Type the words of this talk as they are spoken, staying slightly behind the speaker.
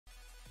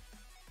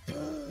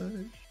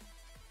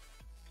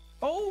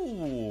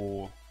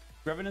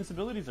Revenant's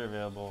abilities are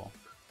available.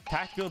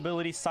 Tactical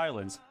ability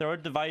Silence. Throw a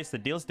device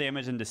that deals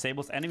damage and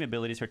disables enemy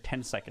abilities for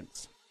 10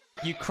 seconds.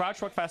 You crouch,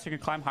 walk faster,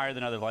 and climb higher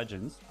than other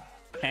legends.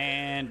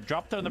 And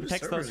drop totem that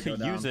protects those who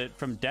use it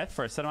from death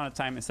for a set amount of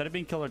time. Instead of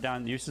being killed or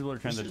down, the users will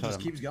return the totem. Just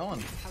keeps going.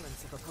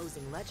 Balance of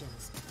opposing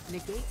legends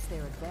negates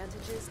their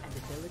advantages and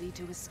ability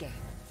to escape.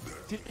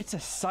 Dude, it's a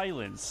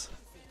Silence.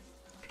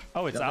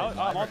 Oh, it's out?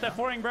 Oh, I'm alt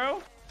F4ing,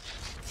 bro.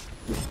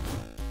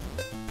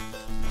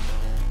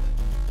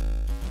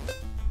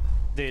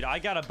 Dude, I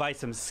gotta buy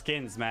some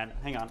skins, man.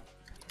 Hang on.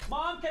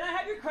 Mom, can I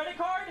have your credit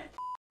card?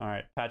 All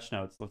right, patch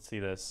notes. Let's see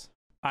this.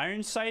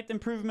 Iron Sight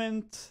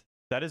improvement.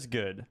 That is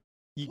good.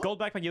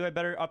 Gold backpack UI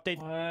better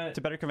update to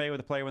better convey with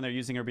the player when they're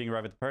using or being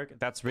arrived with the perk.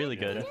 That's really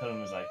good.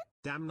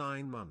 Damn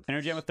 9 months.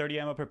 Energy ammo 30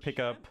 ammo per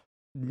pickup.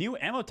 New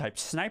ammo type,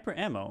 sniper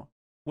ammo,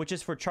 which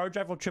is for charge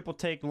rifle, triple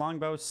take,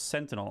 longbow,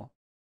 sentinel.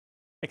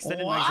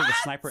 Extended mags of the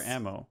sniper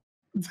ammo.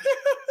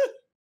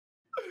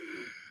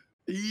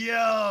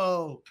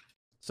 Yo.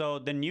 So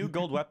the new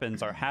gold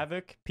weapons are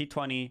Havoc,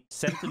 P20,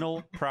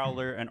 Sentinel,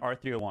 Prowler, and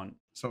R301.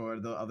 So are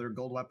the other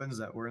gold weapons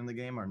that were in the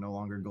game are no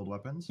longer gold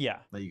weapons? Yeah.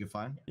 That you can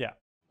find? Yeah.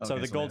 Okay, so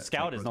the gold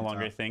scout is no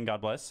longer a thing, God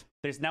bless.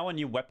 There's now a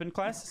new weapon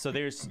class. So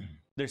there's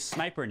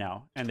sniper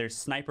now, and there's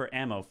sniper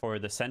ammo for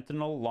the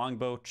Sentinel,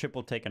 longbow,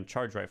 triple take, and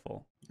charge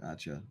rifle.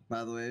 Gotcha.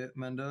 By the way,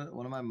 Mendo,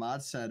 one of my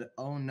mods said,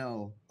 "Oh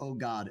no, oh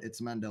god, it's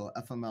Mendo,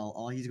 FML.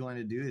 All he's going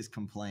to do is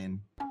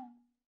complain."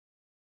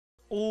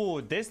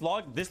 Oh, this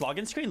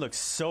login screen looks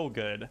so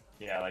good.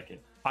 Yeah, I like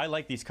it. I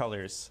like these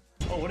colors.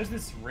 Oh, what is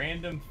this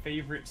random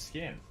favorite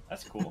skin?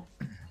 That's cool.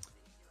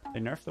 They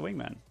nerfed the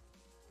wingman.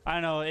 I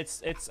don't know.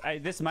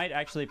 This might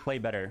actually play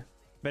better,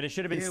 but it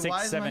should have been 6, 7, 8.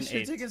 Why is my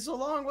shit taking so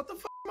long? What the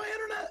fuck? My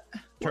internet.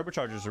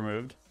 Turbochargers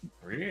removed.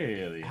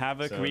 Really?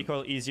 Havoc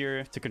recoil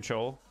easier to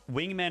control.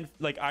 Wingman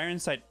like Iron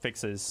Sight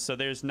fixes. So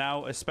there's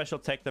now a special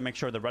tech that makes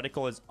sure the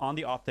reticle is on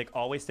the optic,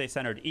 always stay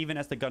centered, even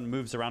as the gun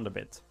moves around a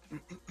bit.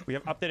 We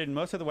have updated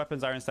most of the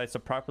weapons Iron Sights to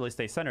properly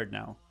stay centered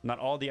now. Not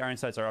all the Iron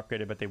Sights are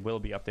upgraded, but they will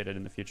be updated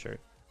in the future.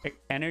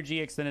 Energy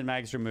extended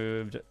mags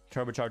removed.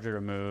 Turbocharger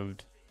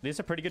removed. These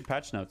are pretty good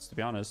patch notes, to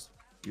be honest.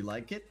 You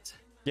like it?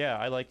 Yeah,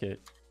 I like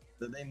it.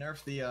 Did they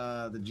nerf the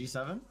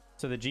G7?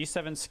 So the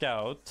G7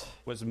 Scout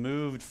was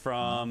moved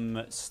from,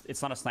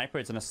 it's not a sniper,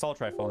 it's an assault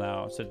rifle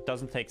now. So it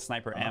doesn't take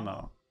sniper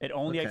ammo. It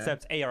only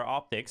accepts AR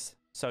optics.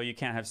 So you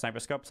can't have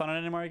sniper scopes on it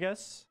anymore, I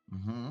guess.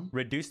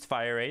 Reduced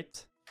fire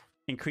rate.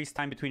 Increased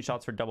time between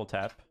shots for double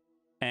tap.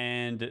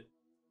 And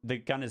the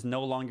gun is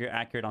no longer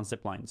accurate on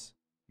zip lines.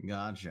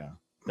 Gotcha.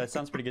 That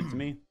sounds pretty good to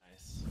me.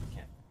 Nice.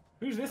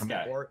 Who's this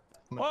guy?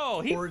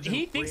 Whoa,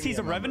 he thinks he's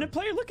a Revenant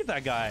player? Look at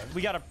that guy.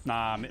 We gotta...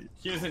 Nah,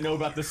 he doesn't know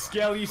about the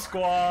Skelly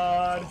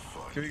Squad.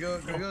 Can we go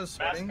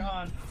sorting?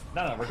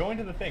 No, we're going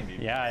to the thing,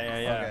 dude. Yeah.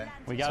 Okay.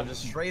 We got so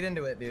just straight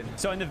into it, dude.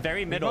 So in the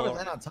very middle...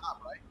 Then on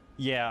top, right?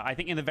 Yeah, I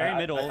think in the very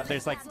middle,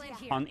 there's like,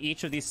 on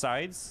each of these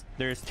sides,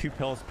 there's 2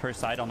 pills per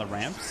side on the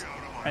ramps.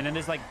 And then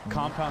there's like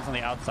compounds on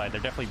the outside.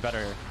 They're definitely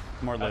better,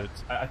 more loot.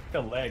 I think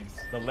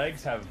the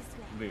legs have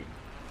loot.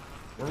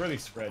 We're really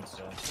spread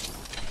still.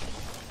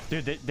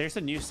 Dude, there's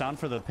a new sound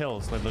for the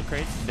pills, the loot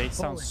crates. They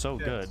sound so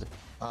good.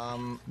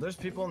 There's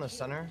people in the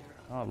center.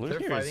 Oh, loot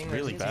here is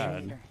really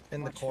bad.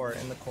 In the core,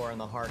 in the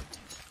heart.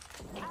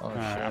 Oh,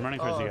 Alright, I'm running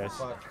towards you guys.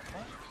 Fuck.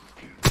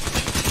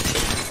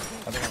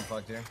 I think I'm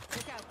fucked here.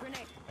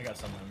 I got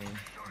something I mean.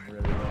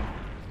 Really low.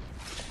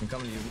 I'm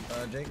coming to you,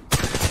 Jake.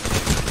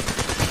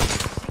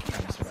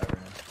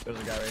 There's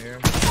a guy right here.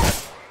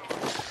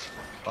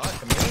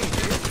 Fuck me,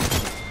 dude.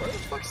 Where the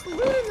fuck's the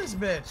loot in this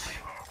bitch?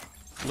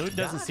 Loot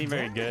doesn't seem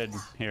very good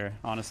here,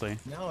 honestly.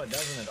 No, it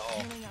doesn't at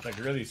all. It's like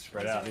really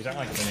spread out. These aren't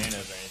like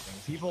bananas or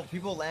anything.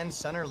 People land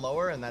center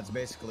lower, and that's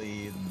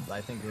basically,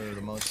 I think, where the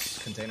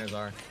most containers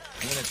are.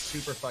 And then it's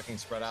super fucking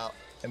spread out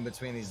in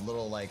between these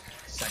little like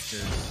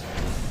sectors,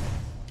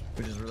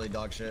 which is really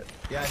dog shit.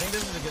 Yeah, I think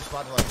this is a good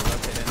spot to like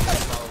rotate in,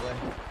 probably.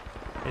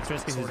 It's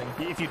risky because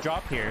if you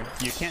drop here,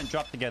 you can't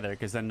drop together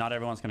because then not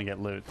everyone's gonna get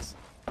loot.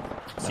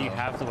 So you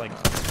have to like.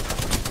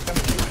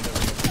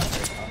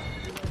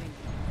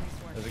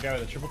 There's a guy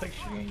with a triple take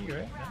shooting at you,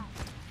 right?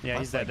 Yeah,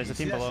 he's dead. There's a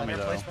team below me,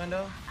 though.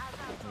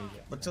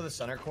 Look to the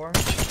center core.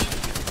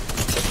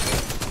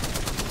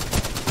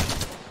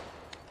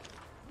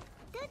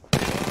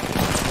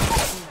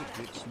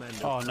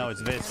 Oh, no,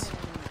 it's this.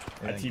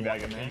 I teabag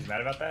him. He's mad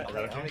about that?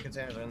 How many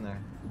containers are in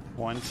there?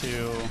 1,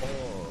 2,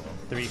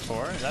 3,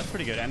 4. That's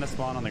pretty good. And a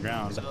spawn on the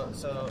ground.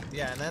 So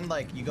yeah, and then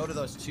like you go to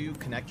those 2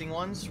 connecting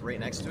ones right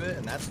next to it,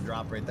 and that's a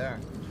drop right there.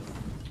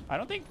 I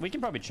don't think we can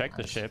probably check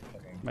the ship.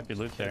 Might be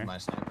loot there.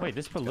 Wait,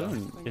 this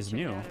balloon is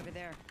new.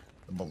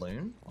 The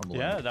balloon?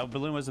 Yeah, that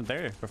balloon wasn't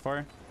there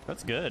before.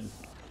 That's good.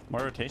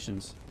 More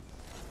rotations.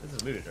 This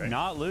is looted, right?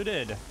 Not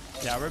looted.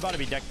 Yeah, we're about to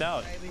be decked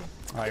out.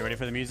 All right, you ready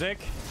for the music?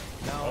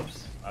 No.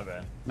 Oops, my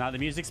bad. Nah, the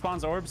music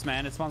spawns orbs,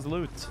 man. It spawns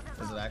loot.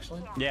 Is it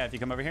actually? Yeah, if you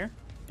come over here,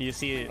 you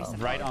see it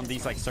right on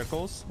these like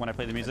circles when I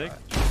play the music.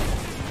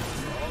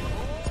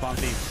 Spawns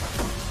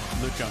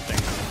these loot jump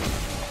things.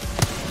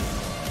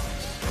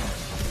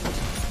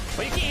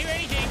 But you can't hear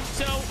anything,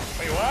 so...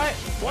 Wait, what?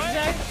 What?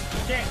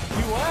 You can't do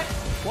what?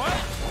 What?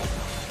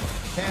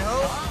 Can't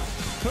hope.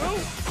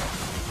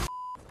 Who?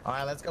 All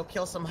right, let's go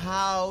kill some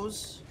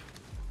house.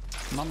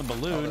 I'm on the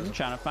balloon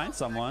trying to find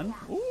someone.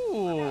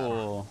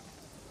 Ooh.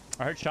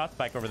 I heard shots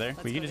back over there.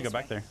 We can just go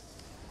back there.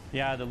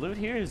 Yeah, the loot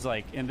here is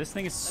like, and this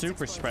thing is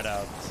super spread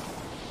out.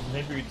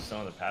 Maybe we just don't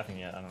know the pathing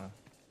yet. I don't know.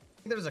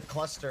 I think there's a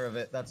cluster of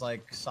it that's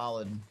like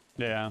solid.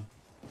 Yeah.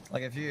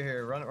 Like if you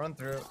here, run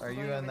through. Are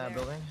you in that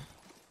building?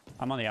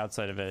 I'm on the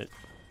outside of it.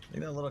 I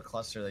think that little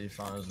cluster that you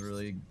found is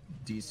really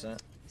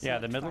decent. Yeah,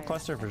 the middle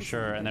cluster for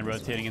sure, and then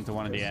rotating into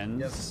one of the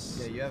ends.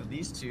 Yeah, you have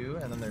these two,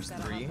 and then there's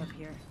Gotta three. hop up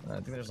here. I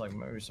think there's like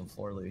maybe some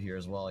floor loot here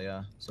as well.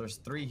 Yeah. So there's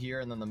three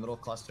here, and then the middle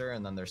cluster,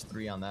 and then there's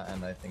three on that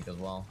end, I think, as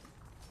well.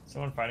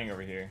 Someone fighting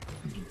over here.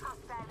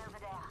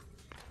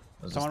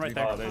 There's Someone just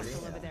right three there. bodies.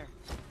 Hostile over there.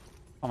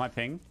 On my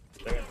ping.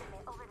 All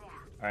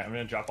right, I'm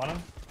gonna drop on him.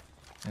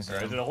 Is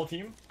Or is it a whole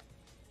team?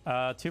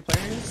 2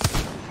 players.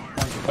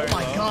 Oh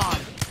my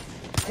god!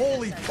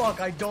 Holy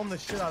fuck! I domed the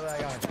shit out of that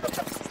guy.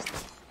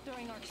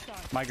 Throwing arc star.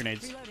 My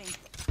grenades. Reloading.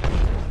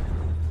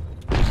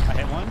 I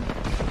hit one.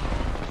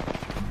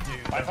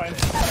 Dude. I find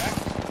crack.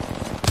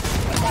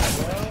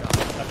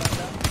 I find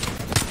down.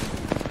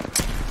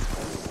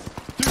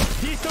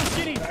 Dude, he's so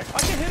skinny. I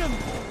can hit him.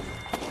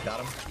 Got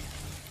him.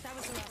 That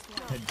was the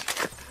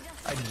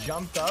last one. I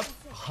jumped up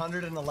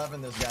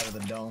 111 this guy to the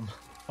dome.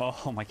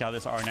 Oh my god,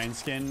 this R9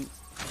 skin.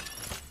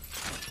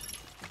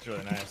 It's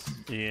really nice.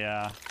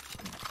 Yeah.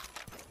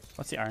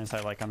 What's the iron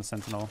sight like on the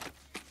Sentinel?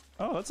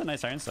 Oh, that's a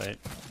nice iron sight.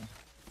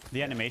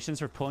 The animations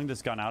for pulling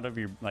this gun out of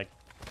your, like...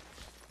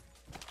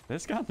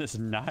 This gun is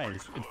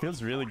nice. It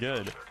feels really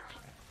good.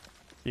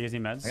 You guys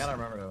need meds? I gotta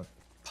remember to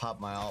pop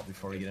my ult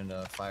before we get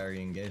into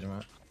fiery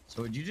engagement.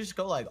 So would you just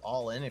go like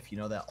all in if you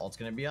know that ult's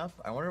gonna be up?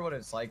 I wonder what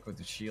it's like with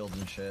the shield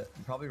and shit.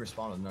 You probably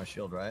respawn with no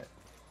shield, right?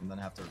 And then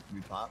have to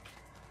repop.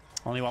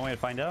 Only one way to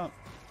find out.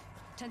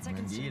 10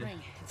 seconds to Indeed. the ring.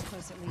 It's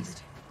close at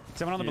least.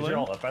 Someone on the Use your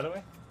balloon? ult up, by the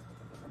way.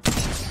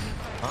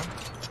 Huh?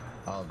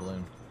 Oh,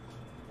 balloon.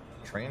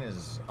 Train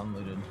is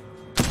unlooted.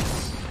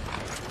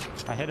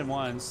 I hit him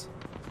once.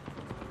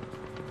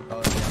 Oh, yeah,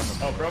 on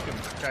the Oh, broken.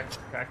 Cracked.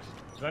 Cracked.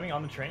 Is landing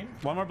on the train?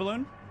 One more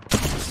balloon.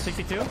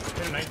 62.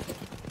 Hit a 90.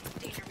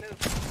 Danger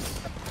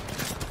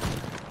move.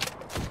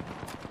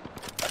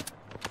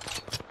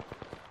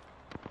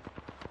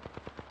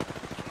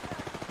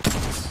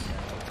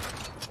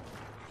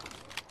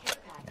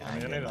 Yeah, I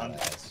mean, get they that on-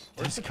 ass.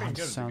 Where's This the train gun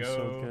go? Does it sounds go-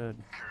 so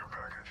good.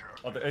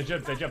 Oh, they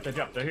jumped. They jumped. They jumped. They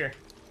jumped. They're here.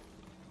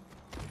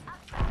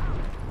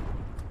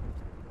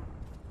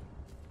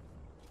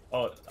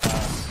 Oh,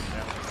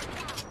 yeah.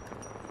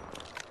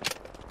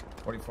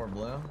 44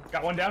 blue.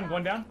 Got one down.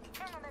 One down.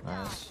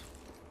 Nice.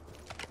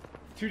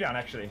 2 down,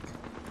 actually.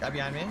 Guy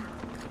behind me.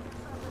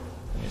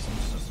 Need some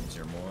systems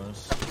here,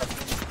 boys.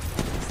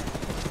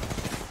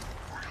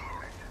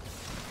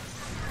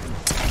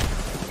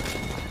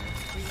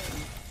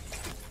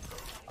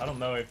 I don't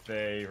know if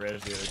they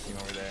res the other team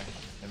over there.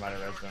 They might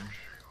have res them.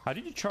 How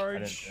did you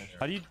charge? didn't-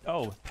 How do you...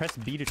 Oh, press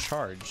B to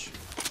charge.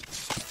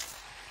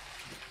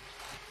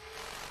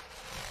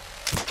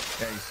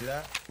 Yeah, you see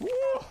that? Woo!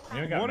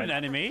 Anyone got What an med-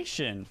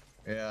 animation.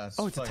 Yeah.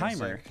 Oh, it's a fucking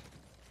timer. sick.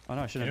 Oh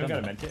no, I should have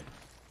Anyone done got a that. med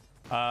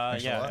kit?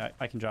 Extra Yeah, what?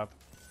 I can drop.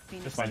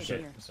 Phoenix Just fine right shit.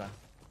 here. It's fine.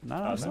 No, Oh,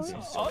 no, that's sorry.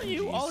 nice. All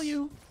you, all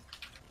you.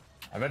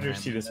 I better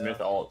see this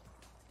myth ult.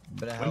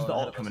 Bit of When's hell the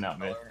ahead ult of coming us, out,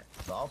 man? feller.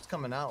 The ult's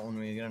coming out when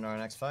we get into our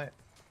next fight.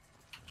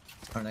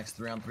 Our next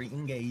 3-on-3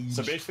 engage.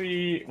 So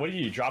basically, what do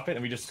you drop it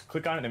and we just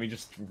click on it and then we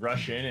just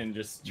rush in and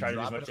just try to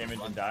do as Drop much it damage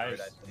run and through dive?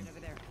 it, I think. Over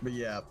there. But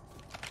yeah,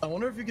 I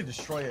wonder if you could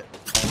destroy it.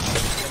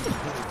 Completely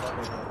fuck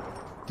with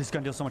it. This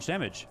gun deals so much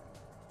damage.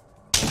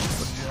 What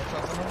did you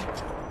headshot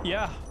someone?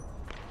 Yeah.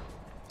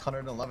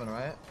 111,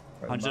 right?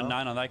 Right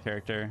 109 on that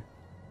character.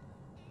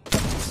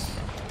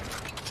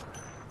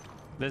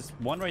 There's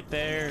one right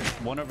there,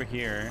 one over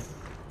here.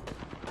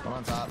 One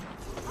on top.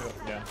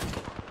 Yeah.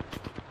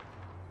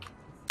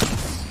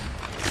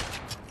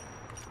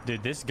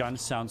 Dude, this gun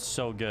sounds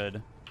so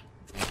good.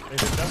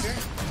 Is it up here?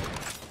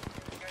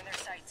 You're in their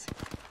sights.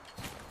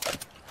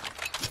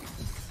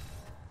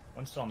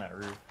 One's still on that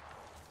roof.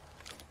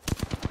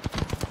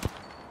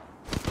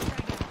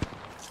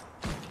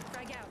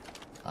 Frag out.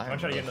 I Want to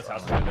try to get in this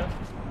house window.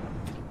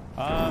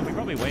 window? We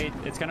probably wait.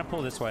 It's gonna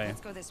pull this way.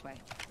 Let's go this way.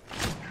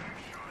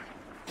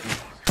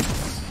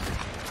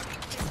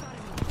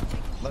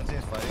 Left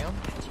team's fighting him.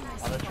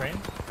 On the train?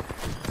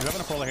 We're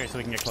having a puller here so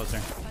we can get closer.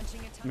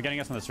 Punching a I'm getting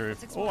us on this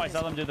roof. Oh, I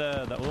saw them do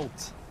the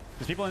ult.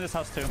 There's people in this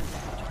house too.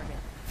 target.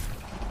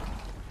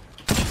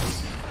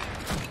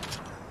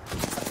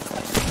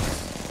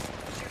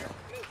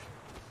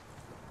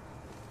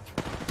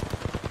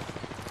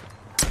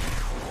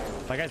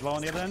 That guy's low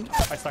on the other end.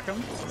 I stuck him.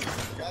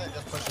 Guy that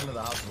just pushed into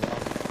the house as well.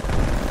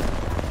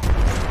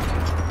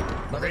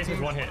 Another Train is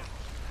team, one hit.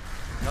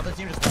 another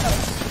team just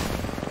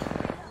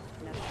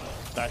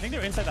I think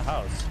they're inside the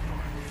house.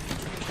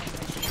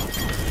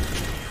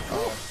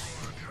 Oh,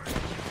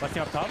 Left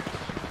team up top.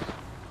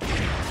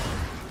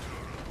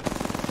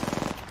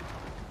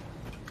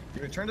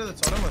 You return to the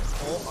totem with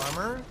full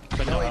armor,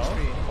 But no no.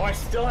 HP. Oh, I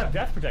still have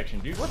death protection,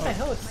 dude. What the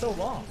hell? It's so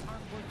long.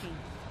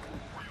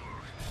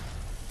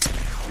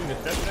 Dude, the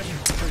death protection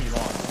is pretty long.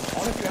 I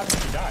want to see what happens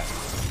if you die.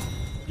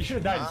 You should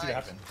have died and see what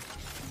happened.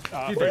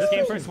 Dude, First this game,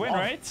 is first win, long.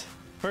 right?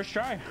 First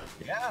try.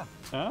 Yeah.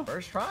 Huh?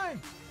 First try.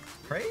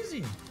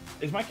 Crazy.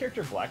 Is my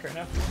character black right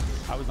now?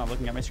 I was not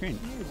looking at my screen.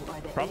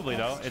 Probably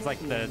though. It's like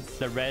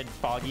the red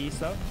foggy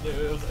stuff.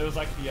 It was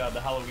like the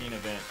Halloween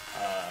event.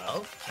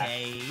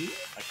 Okay.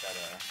 Like that. I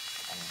don't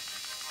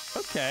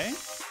know. Okay.